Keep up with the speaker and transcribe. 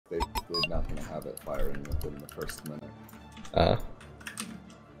they're not gonna have it firing within the first minute. But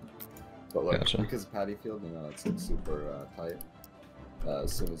like, Gotcha. because Paddy Field, you know, it's like super tight.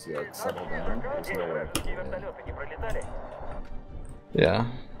 As soon as you like settle down, there's nowhere to go. Yeah,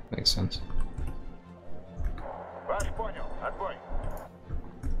 makes sense.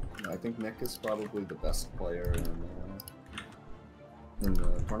 I think Nick is probably the best player in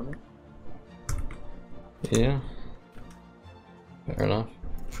the tournament. Yeah. Fair enough.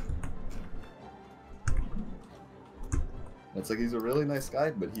 It's like he's a really nice guy,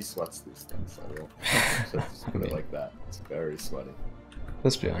 but he sweats these things. I will just put it like that. It's very sweaty.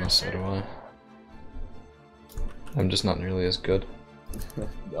 Let's be honest, so do I. I'm just not nearly as good.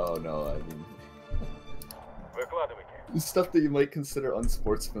 No, I mean... stuff that you might consider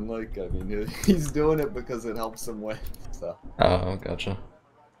unsportsmanlike, I mean, he's doing it because it helps him win, so... Oh, gotcha.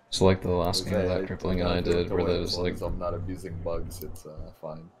 So like the last game that Crippling and I did, where those like... As long as I'm not abusing bugs, it's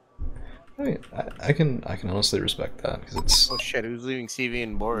fine. I mean, I can honestly respect that, because it's... Oh shit, who's leaving CV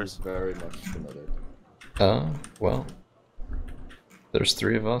and Boris? He's very much committed. Well... There's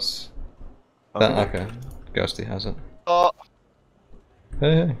 3 of us. Okay. Okay. Ghosty has it. Oh!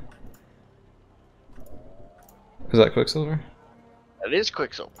 Hey. Is that Quicksilver? It is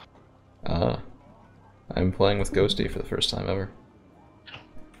Quicksilver. I'm playing with Ghosty for the first time ever.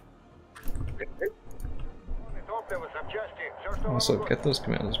 Also, get those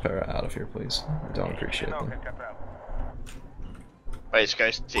Commander's Para out of here, please. I don't appreciate them. Wait, is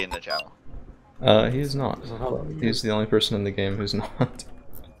Ghosty in the channel? He is not. He's the only person in the game who's not. I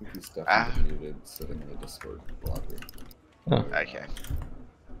think he's definitely muted, sitting in the Discord lobby. Oh. Okay.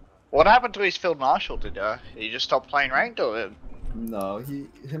 What happened to his Field Marshal? Did he just stop playing ranked, or? No,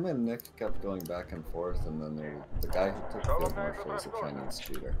 him and Nick kept going back and forth, and then the guy who took Field Marshal is a Chinese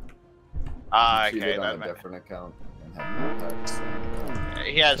cheater. Ah, He cheated okay. on a different account and had no text.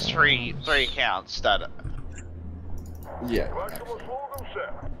 He has three accounts that. Yeah.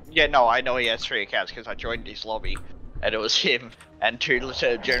 Yeah, no, I know he has 3 accounts because I joined his lobby, and it was him and 2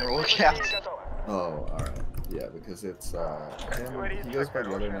 Lieutenant General accounts. Oh, alright. Yeah, because it's, he goes by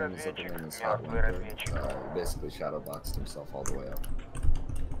the other name, his other name is Hot Winter. He basically shadowboxed himself all the way up.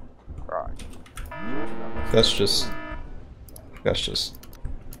 Right. That's just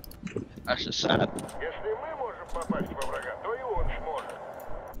sad.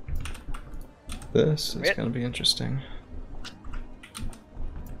 This is gonna be interesting.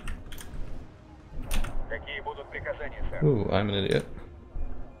 Ooh, I'm an idiot.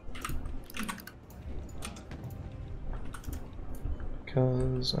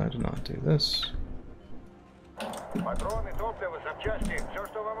 Because I did not do this.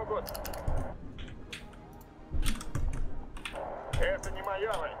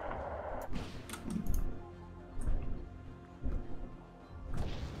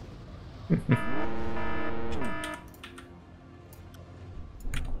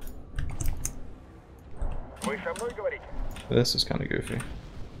 This is kind of goofy.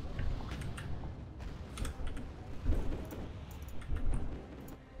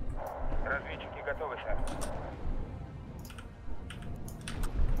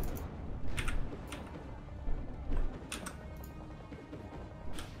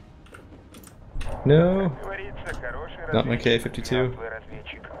 No, not my K-52.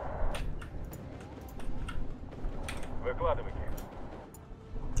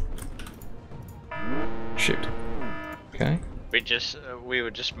 Shoot. Okay. We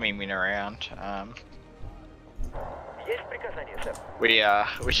were just memeing around.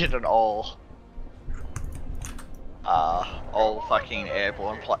 We did an all fucking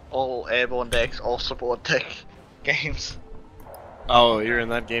all airborne decks, all support deck games. Oh, you're in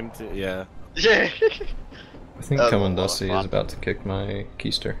that game too? Yeah. Yeah. I think Commandussy is about to kick my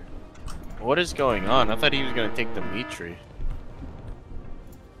keister. What is going on? I thought he was gonna take Dimitri.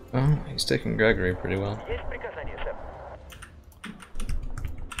 Oh, he's taking Gregory pretty well.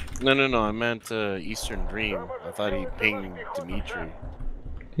 No, I meant Eastern Dream. I thought he pinged Dimitri.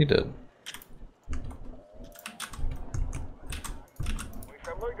 He did.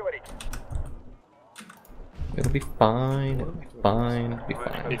 It'll be fine, it'll be fine, it'll be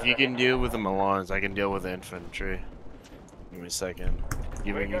fine. If you can deal with the Milans, I can deal with the infantry. Give me a second.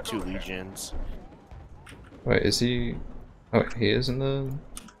 Giving you 2 legions. Wait, is he... Oh, wait, he is in the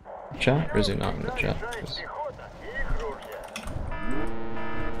chat? Or is he not in the chat?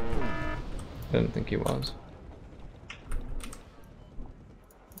 I didn't think he was.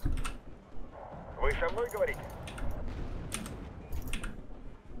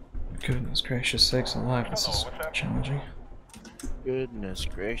 Goodness gracious sakes alive, this is challenging. Goodness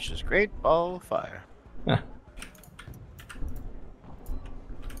gracious, great ball of fire. Ah.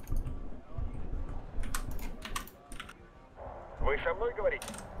 Вы со мной говорите?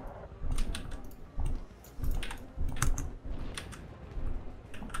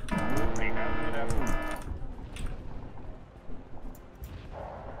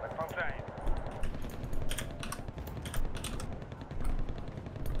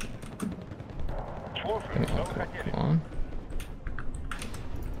 Come on.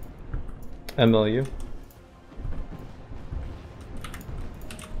 MLU.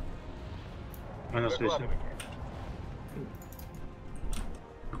 На связи.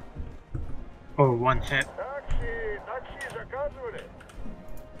 Oh, one hit. Такси заказывали?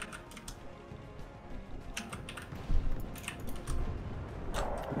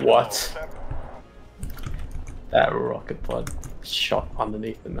 What? That rocket pod shot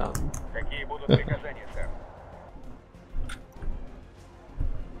underneath the mountain. Какие будут приказания, сэр?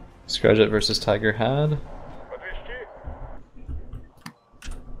 Scratchit versus Tiger Had. Подвезти?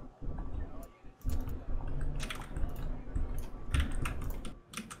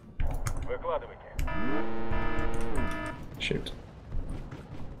 Выкладывайте. Shoot.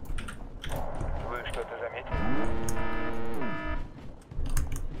 Вы что-то заметили?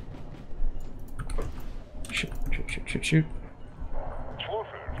 Shoot, shoot, shoot, shoot, shoot.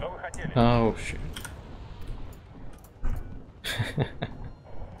 Слушаю, что вы хотели? Oh, shoot.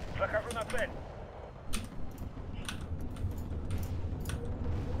 Захожу на цель.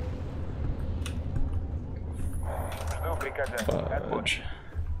 Жду приказания. Отбой. Fudge.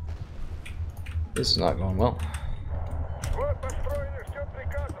 This is not going well. Вот построили, ждет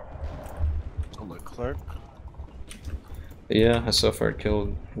приказов. Oh, the clerk. Yeah, I so far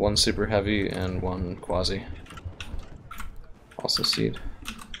killed one super heavy and one quasi. Also seed.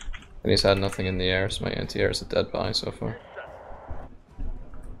 And he's had nothing in the air, so my anti-air is a dead buy so far.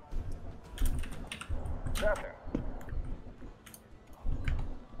 Да, сэр.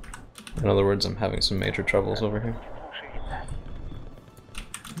 In other words, I'm having some major troubles over here.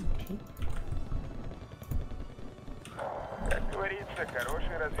 Как говорится,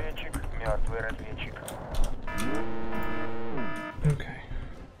 хороший разведчик, мертвый разведчик. Okay.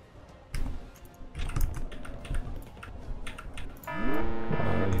 I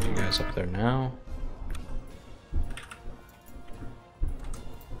need you guys up there now.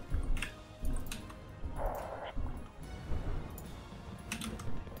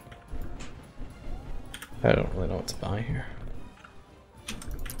 I don't really know what to buy here.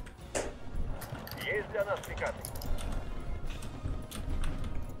 Есть для нас приказы.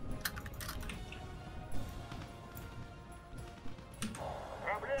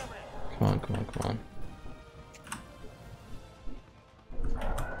 Проблемы. Come on, come on, come on.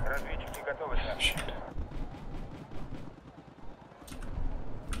 Разведчики готовы, сэр. Shit.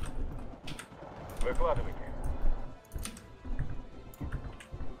 Выкладывайте.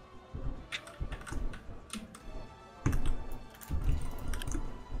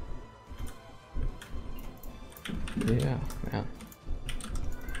 Yeah, man.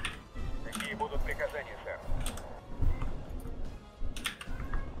 Какие будут приказания, сэр?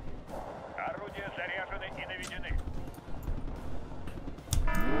 Орудия заряжены и наведены.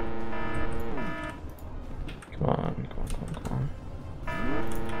 Come on, come on, come on, come on.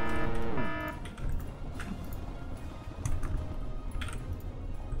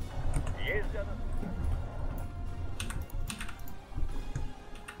 Есть для нас.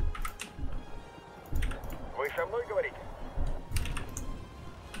 Вы со мной говорите?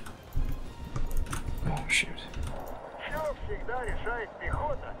 Oh, shoot. Все всегда решает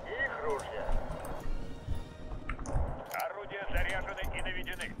пехота и их ружья. Орудия заряжены и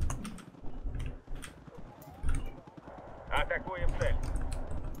наведены. Атакуем цель.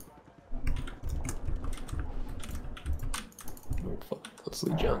 Oh, fuck, that's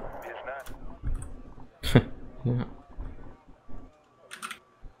Legion. Без нас. Yeah.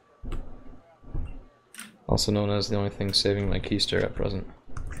 Also known as the only thing saving my keister at present.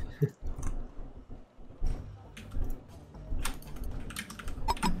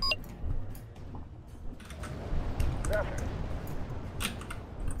 Да, сэр.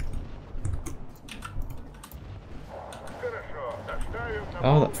 Хорошо, доставим на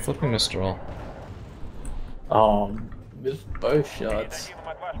Oh, that полный flipping срок. Mistral. Oh, missed both shots. Передадим им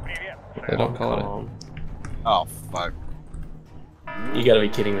от вас привет. They don't call it. Calm. Oh, fuck. You gotta be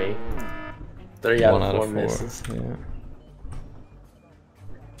kidding me. 3 out One of out 4 of 4. misses. Yeah.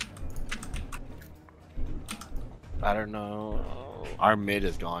 I don't know. Our mid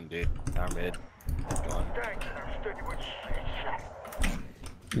is gone, dude. Our mid is gone. Дайте нам что-нибудь шить.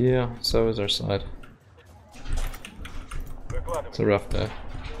 Yeah, so is our side. Выкладывай. It's a rough day.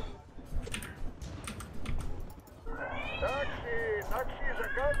 Такси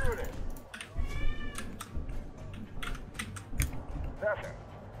заказывали?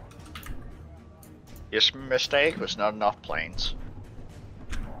 His mistake was not enough planes.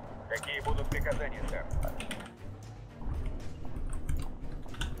 Какие будут приказания, сэр?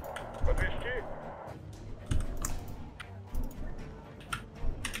 Подвести?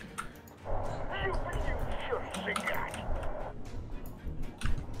 Черт сыграть!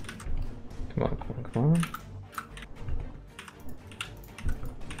 Come on, come on, come on.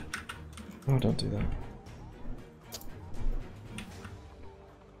 Oh, don't do that.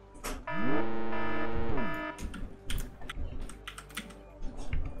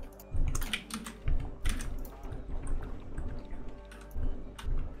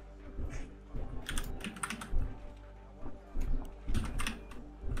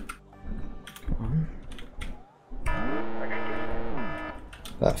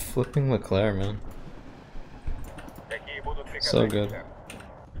 That flipping Leclerc, man. So good.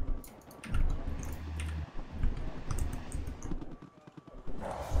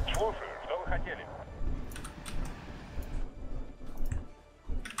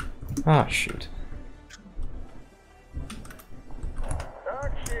 Ah, shoot.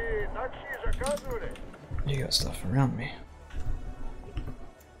 You got stuff around me.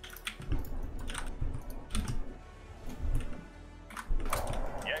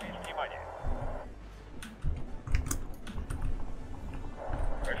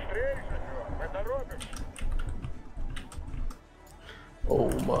 Oh,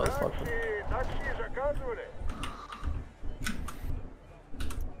 motherfucker.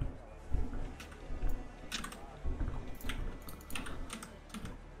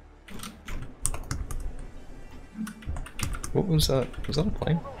 What was that? Was that a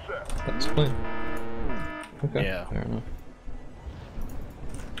plane? That was a plane. Okay, Yeah. fair enough.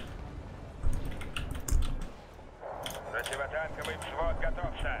 Противотанковый взвод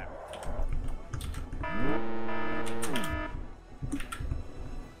готовься.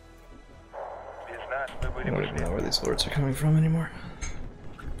 Без нас мы I были don't бы even know where these lords are coming from anymore.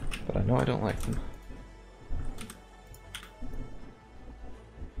 But I know I don't like them.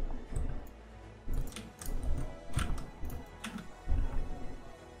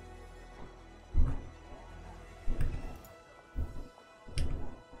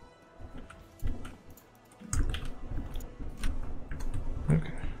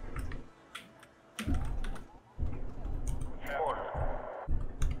 Okay.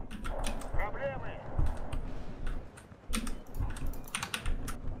 проблемы.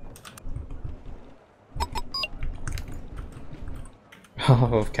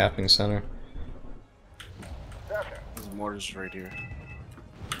 Oh, capping center. There's mortars right here.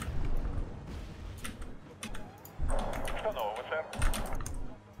 Что нового, сэр?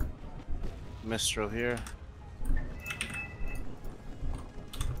 Mistral here.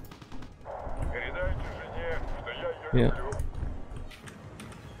 Передайте жене, что я ее Yeah. люблю.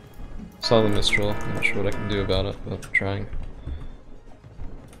 Saw the Mistral. Not sure what I can do about it, but I'm trying.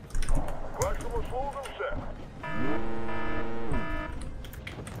 К вашим услугам, сэр.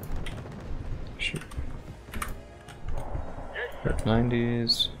 Shoot. Есть, сэр. Red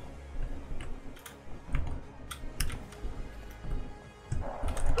 90s.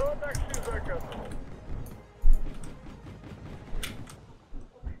 Кто такси заказывал?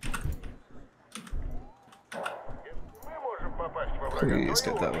 Если мы можем попасть во врага, Please то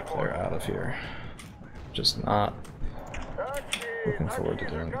и get that он Leclerc сможет. out of here. Just not Такси, looking forward to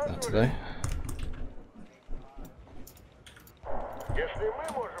такси doing that заказывали? today. Если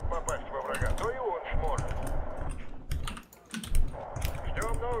мы можем попасть во врага, то и он сможет.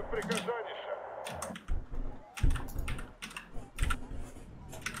 Ждем новых приказаний, сэр.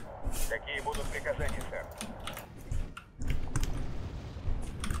 Какие будут приказания, сэр?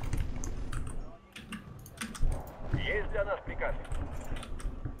 Есть для нас приказы?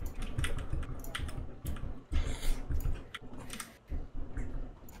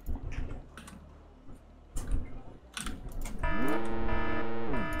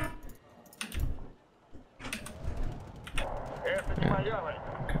 Это не моя война.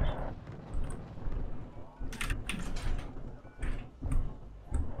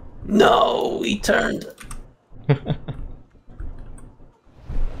 No, he turned. Здесь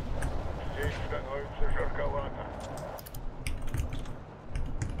становится жарковато.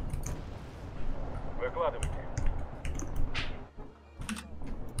 Выкладывайте.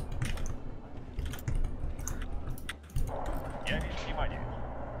 Я весь внимание.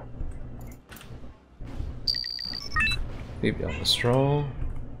 Maybe on the stroll.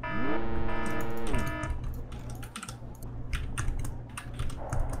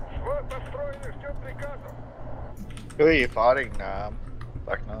 Свод построенный, ждет приказов. Who are you fighting,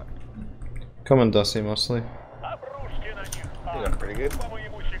 Black Knight? Coming Dusty mostly. Обрушьте на них. You're doing pretty good. По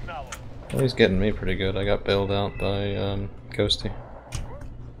моему сигналу. Well, he's getting me pretty good. I got bailed out by Ghosty.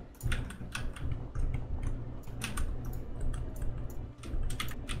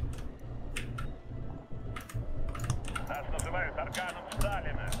 Нас называют органом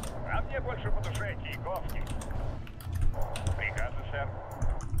Сталина, а мне больше по душе Чайковский. Приказы, сэр.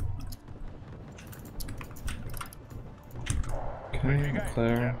 Okay,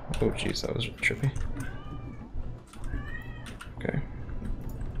 Claire. Oh jeez, that was trippy. Okay.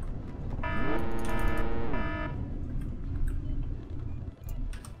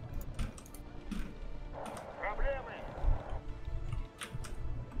 Проблемы.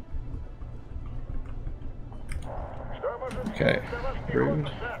 Что может Okay, сделать для вас rude,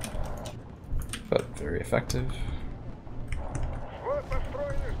 пехота, сэр? but very effective. Свод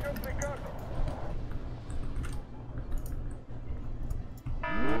построенный ждет приказов.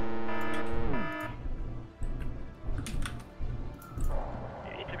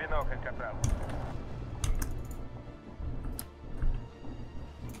 Берите бинокль, капрал.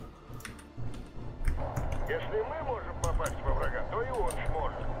 Если мы можем попасть во врага, то и он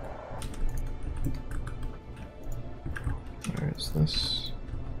сможет. Where is this?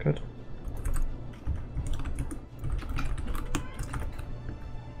 Good.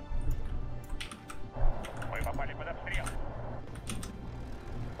 Мы попали под обстрел.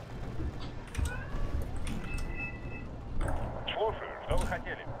 Слушаю, что вы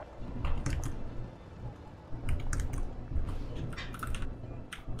хотели?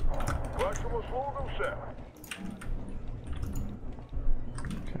 К вашим услугам, сэр.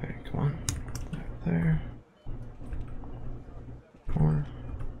 Okay, come on. There. More.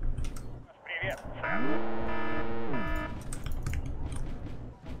 Привет, сэр.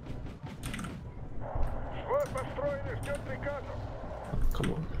 Свод построенный ждет приказов.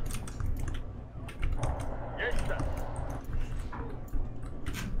 Come on. Есть, сэр.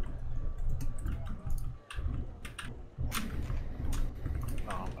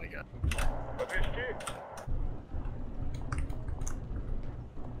 Oh my god. Подвезти?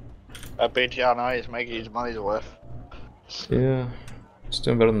 That BTR is making his money's worth. Yeah. It's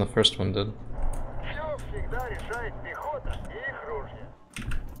doing better than the first one did. Все всегда решает пехота и их ружья.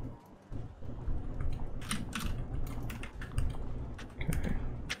 Okay.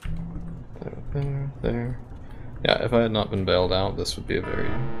 There. Yeah, if I had not been bailed out, this would be a very,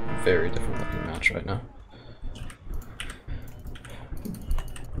 very different looking match right now.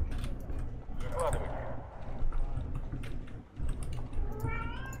 Закладывайте.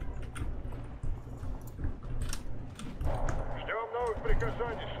 Ждем новых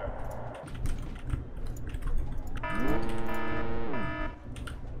приказаний, сэр.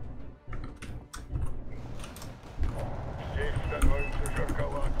 Здесь становится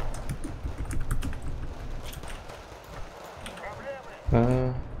жарковато.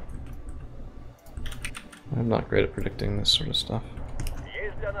 Проблемы? I'm not great at predicting this sort of stuff.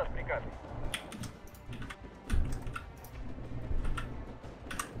 Есть для нас приказы?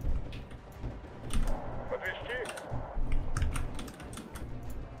 Подвезти?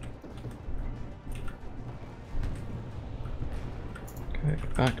 Okay,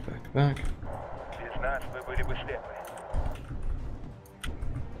 back. Без нас вы были бы слепы.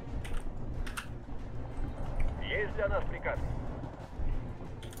 Есть для нас приказ?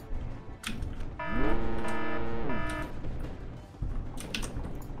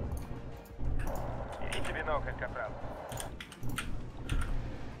 Берите бинокль, капрал.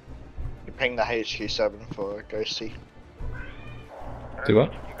 You ping the HQ7 for Ghosty. Do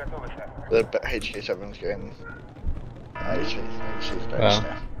what? Разведчики готовы, сэр. The HQ7's getting. HQ's down Wow.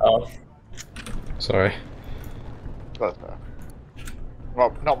 now. Oh, Sorry. But,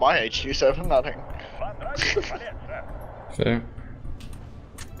 well, not my HQ7, I think. Вам нравится пистолет, сэр? Fair.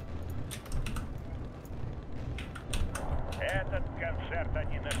 Этот концерт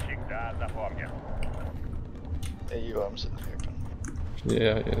они навсегда запомнят. The UM's in here.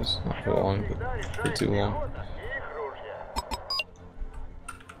 Yeah, it is. Not for long, but for too long. Пехота и их ружья.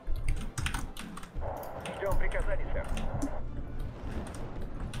 Ждем приказаний, сэр.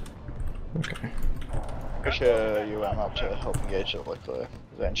 Okay. Push your UM up to help engage it like the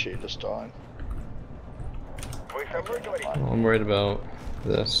then shoot this time. Вы со мной говорите? Well, I'm worried about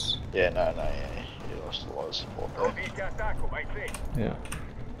this. Yeah, no, yeah. You lost a lot of support there. Рубите атаку, бойцы. Yeah.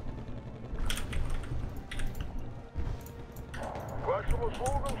 К вашим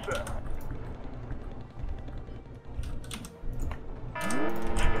услугам, сэр.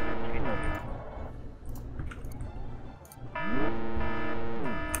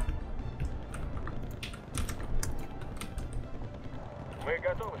 Мы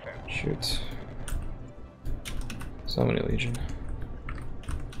готовы, сэр. Shoot. So many Legion.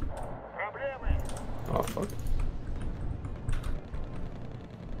 Oh fuck.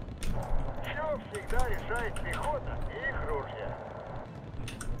 Все всегда решает пехота и их ружья.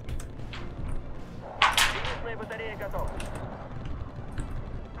 Зенитная батарея готова.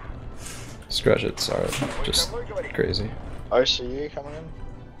 Scratchets are just crazy. RCU coming in?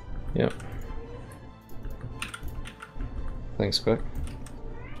 Yep. Thanks, quick.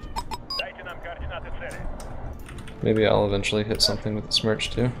 Дайте нам координаты цели. Maybe I'll eventually hit something with the Smirch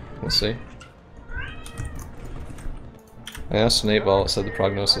too. We'll see. I asked an 8-ball, it said the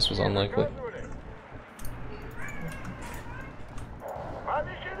prognosis was unlikely.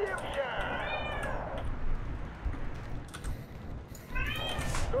 Повеселимся!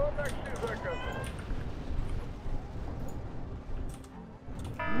 Кто такси заказывал?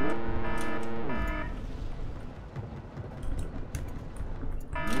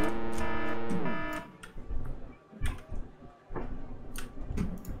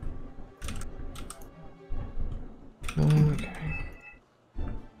 Okay.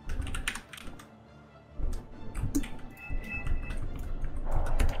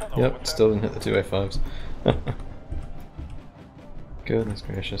 Yep, still didn't hit the 2A5s. Goodness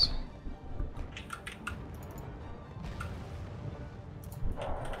gracious.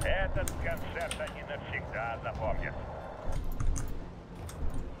 Этот концерт они навсегда запомнят.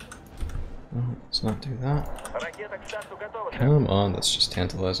 Oh, let's not do that. Ракета к старту готова. Come on, that's just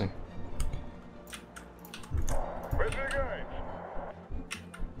tantalizing. Выдвигается.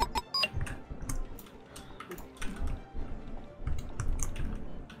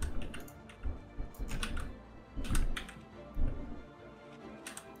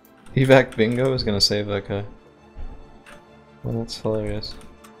 Evac Bingo is gonna save that guy. Well, that's hilarious.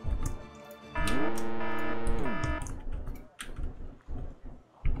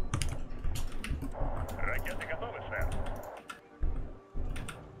 Ракеты готовы, сэр.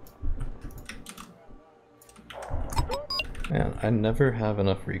 Man, I never have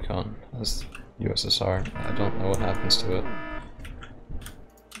enough recon as USSR. I don't know what happens to it.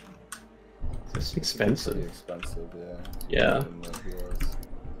 It's Pretty expensive. expensive, yeah. Yeah. Than the heroes.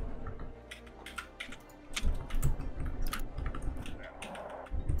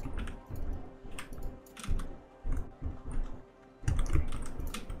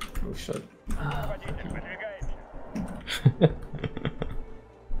 Oh shit. Водитель выдвигается.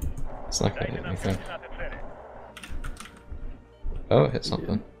 It's not gonna Дайте hit нам anything. координаты цели. Oh, it hit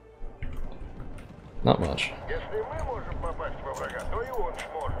something. Not much. Если мы можем попасть во врага, то и он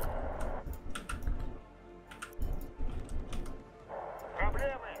сможет.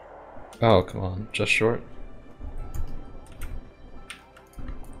 Проблемы. Oh, come on. Just short?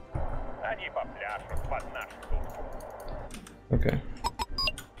 Они попляшут под нашу дудку. Okay.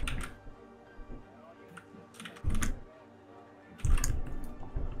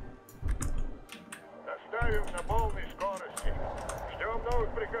 Доставим на полной скорости. Ждем новых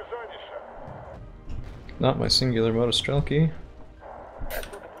приказаний, сэр. Not my singular mode of Strelky.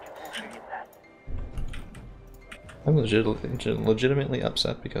 I'm legitimately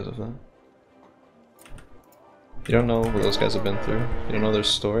upset because of that. You don't know what those guys have been through. You don't know their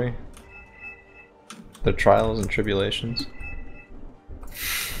story. Their trials and tribulations.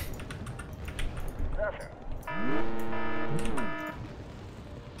 Да, сэр.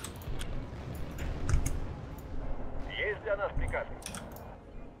 Есть для нас приказ.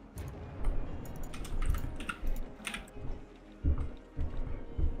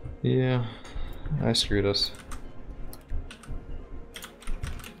 Yeah, I screwed us.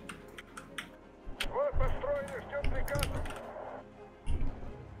 Вот построили, ждем приказа.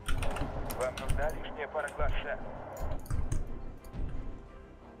 Вам нужна лишняя пара глаз, сэр.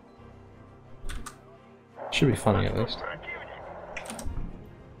 Should be funny at least. Противник.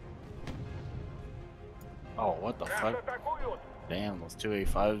 Oh, what the Нас fuck? атакуют. Damn, those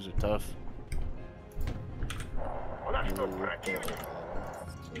 2A5s are tough. У нас тут противник.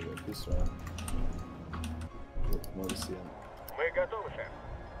 So yeah, this round. More to see him. Мы готовы,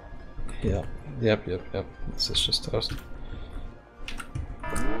 сэр. Yep. This is just toast.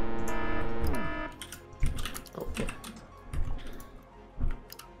 Okay.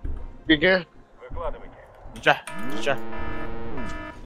 You good? Выкладывайте. Ja.